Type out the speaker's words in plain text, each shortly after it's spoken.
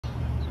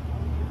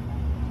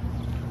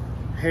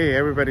Hey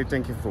everybody,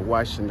 thank you for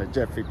watching the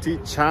Jeffrey T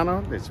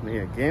channel. It's me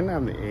again.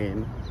 I'm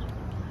in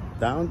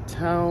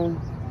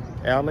downtown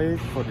LA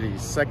for the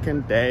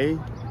second day,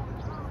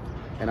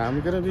 and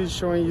I'm gonna be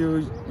showing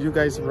you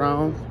guys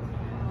around.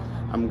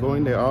 I'm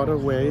going the other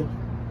way,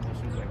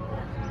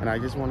 and I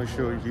just want to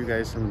show you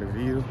guys some of the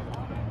view.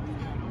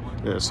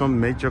 There's some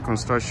major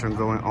construction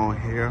going on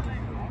here.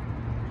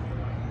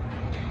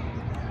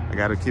 I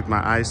gotta keep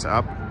my eyes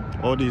up.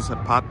 All these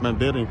apartment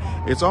buildings,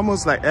 it's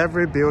almost like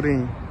every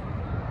building,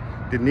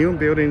 the new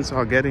buildings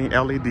are getting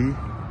LED,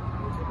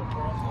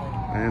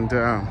 and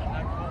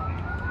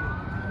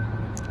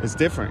it's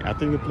different. I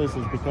think the place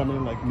is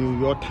becoming like New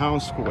York Town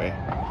Square,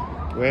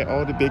 where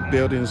all the big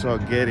buildings are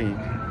getting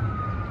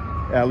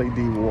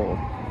LED wall.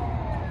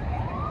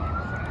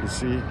 You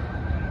see,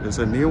 there's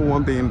a new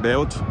one being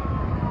built,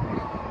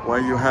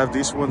 while you have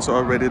these ones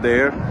already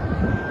there.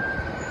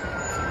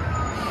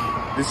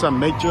 These are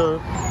major,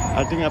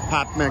 I think,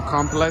 apartment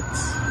complex,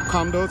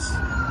 condos.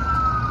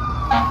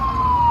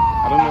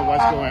 I don't know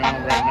what's going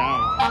on right now.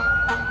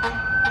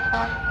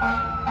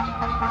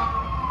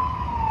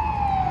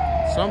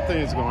 Something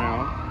is going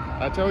on.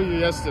 I told you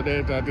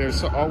yesterday that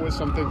there's always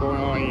something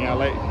going on in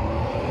LA.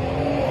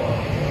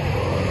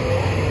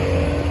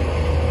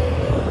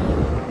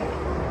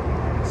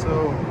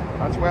 So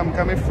that's where I'm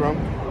coming from,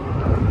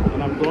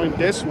 and I'm going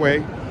this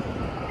way.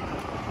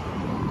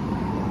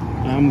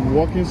 I'm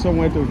walking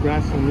somewhere to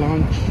grab some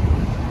lunch.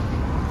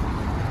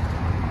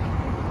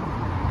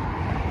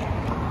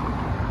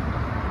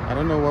 I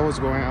don't know what was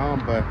going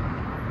on, but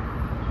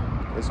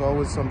there's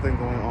always something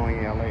going on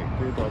in LA,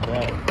 good or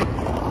bad.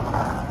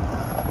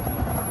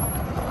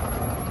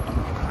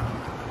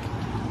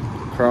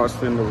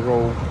 Crossing the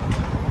road.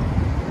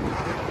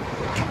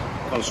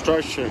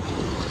 Construction.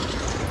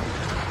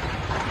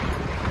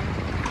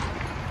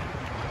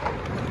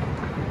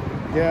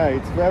 Yeah,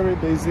 it's very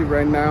busy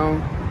right now,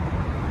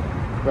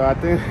 but I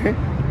think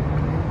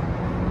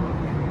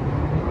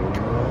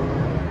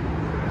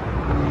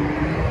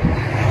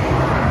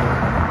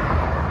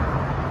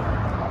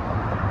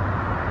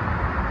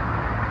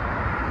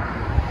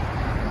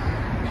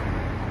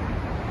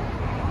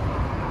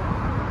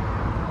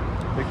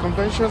the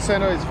convention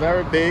center is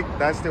very big.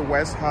 That's the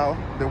West Hall,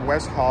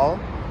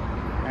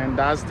 and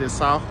that's the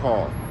South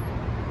Hall.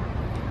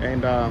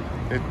 And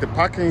the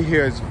parking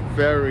here is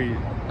very,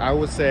 I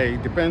would say,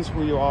 depends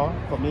who you are.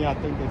 For me, I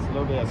think it's a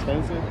little bit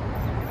expensive.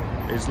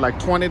 It's like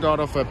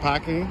 $20 for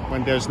parking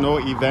when there's no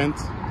event.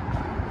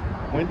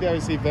 When there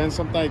is event,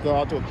 sometimes it go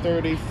out to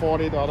 $30,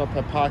 $40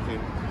 per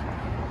parking.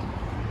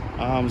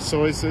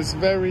 So it's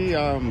very,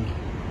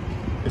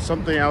 it's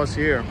something else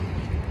here.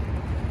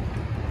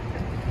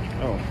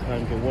 Oh,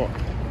 time to walk.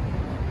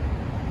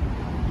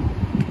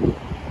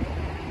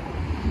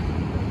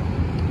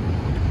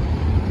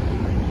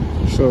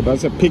 So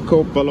that's a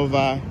Pico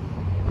Boulevard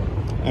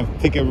and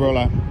Picket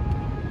Roller.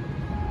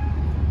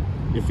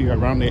 If you're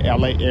around the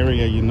LA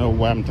area, you know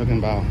what I'm talking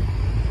about.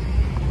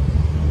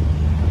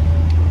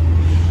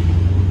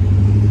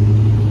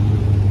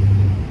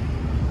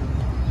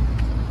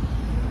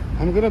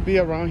 I'm gonna be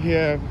around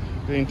here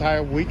the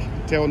entire week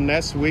till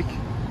next week.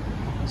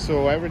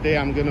 So every day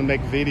I'm gonna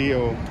make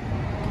video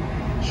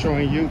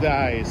showing you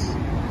guys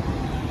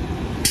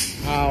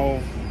how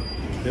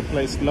the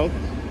place looks.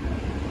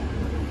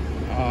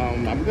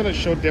 I'm gonna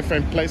show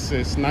different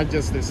places, not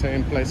just the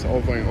same place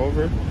over and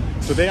over.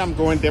 Today I'm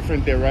going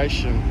different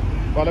direction,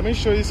 but let me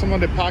show you some of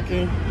the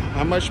parking,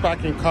 how much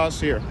parking costs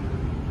here.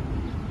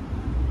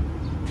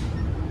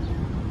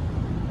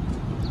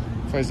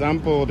 For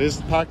example,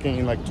 this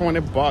parking like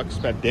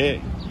 $20 per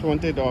day,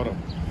 $20.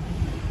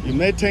 You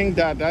may think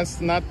that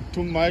that's not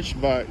too much,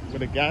 but with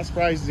the gas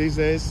price these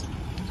days,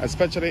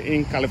 especially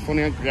in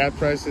California, gas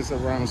price is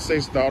around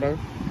 $6.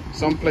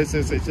 Some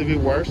places it's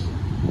even worse.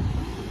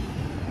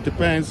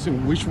 Depends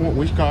on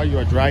which car you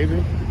are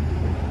driving.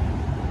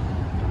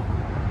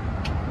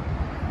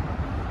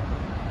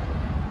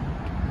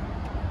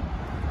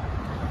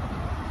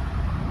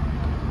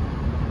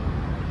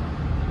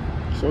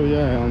 So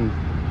yeah,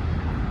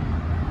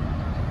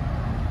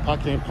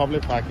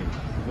 public parking,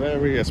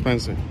 very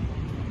expensive.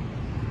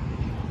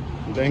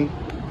 Then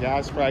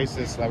gas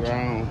prices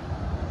around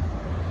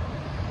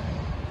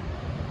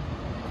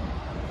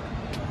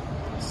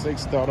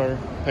 $6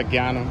 per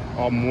gallon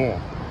or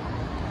more.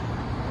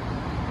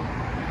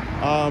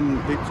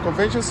 The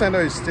convention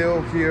center is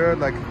still here,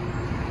 like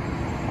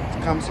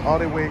it comes all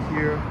the way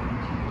here,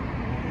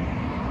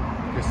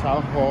 the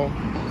South Hall.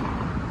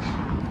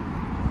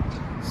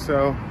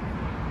 So,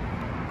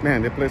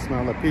 man, the place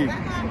smells like pig.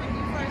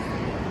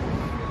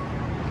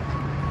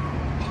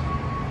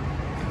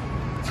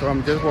 So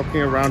I'm just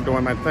walking around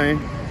doing my thing.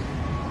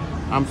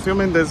 I'm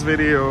filming this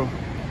video.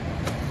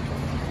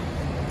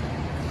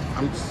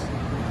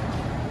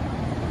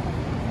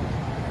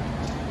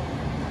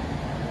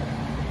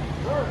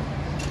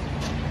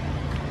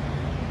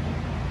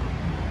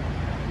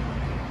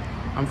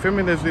 I'm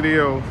filming this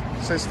video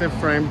 60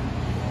 frames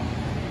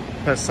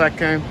per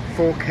second,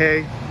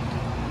 4K.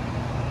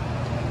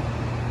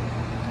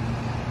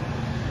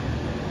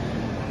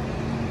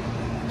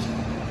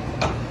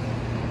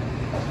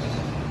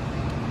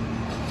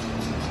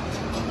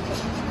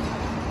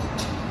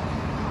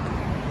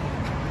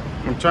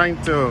 trying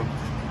to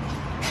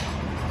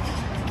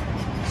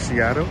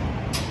Seattle.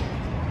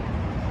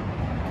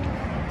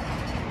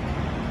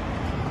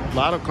 A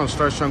lot of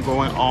construction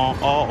going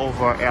on all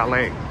over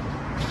LA.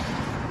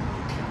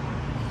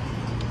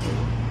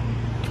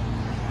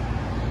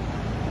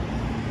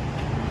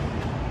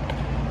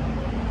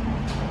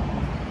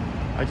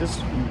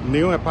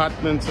 New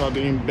apartments are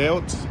being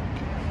built,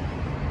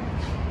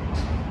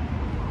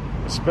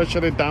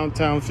 especially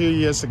downtown. A few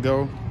years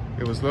ago,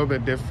 it was a little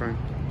bit different.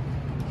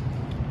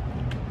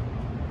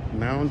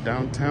 Now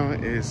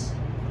downtown is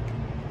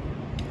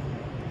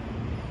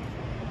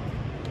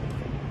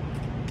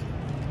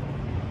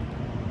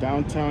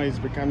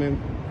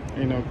becoming,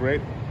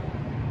 great.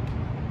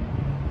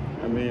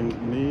 I mean,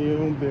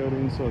 new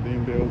buildings are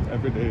being built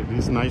every day.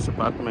 These nice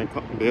apartment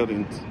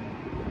buildings.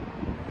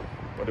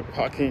 But the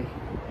parking,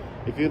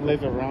 if you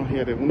live around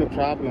here, the only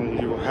problem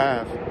you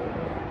have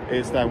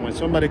is that when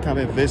somebody come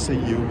and visit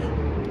you,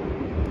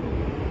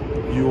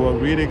 you are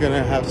really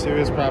gonna have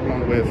serious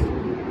problem with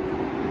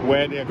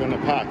where they're gonna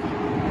park.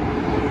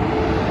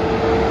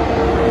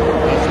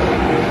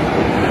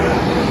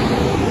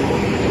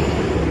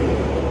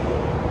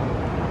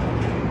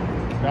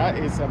 That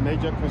is a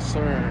major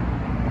concern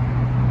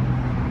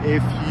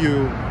if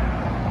you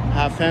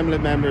have family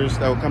members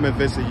that will come and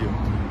visit you.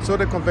 So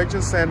the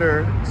convention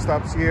center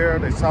stops here,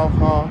 the South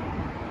Hall,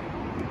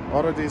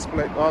 all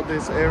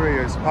this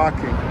area is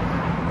parking.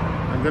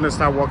 I'm gonna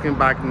start walking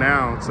back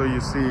now so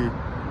you see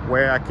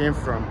where I came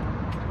from.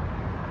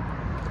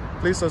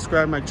 Please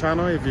subscribe my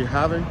channel if you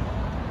haven't.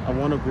 I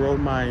want to grow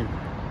my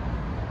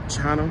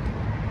channel.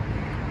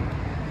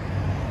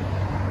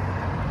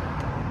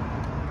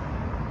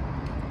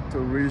 To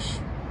reach,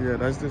 yeah,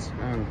 that's this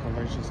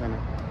convention center.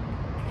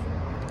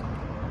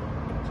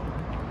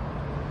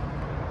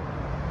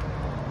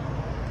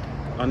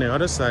 On the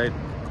other side,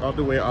 all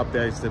the way up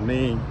there is the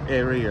main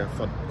area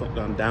for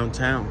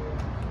downtown.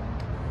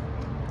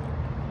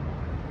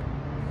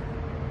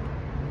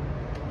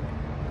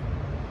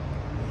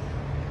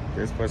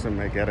 This person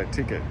may get a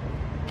ticket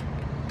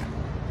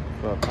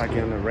for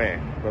parking on the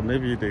red, but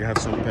maybe they have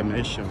some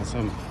permission or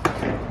something.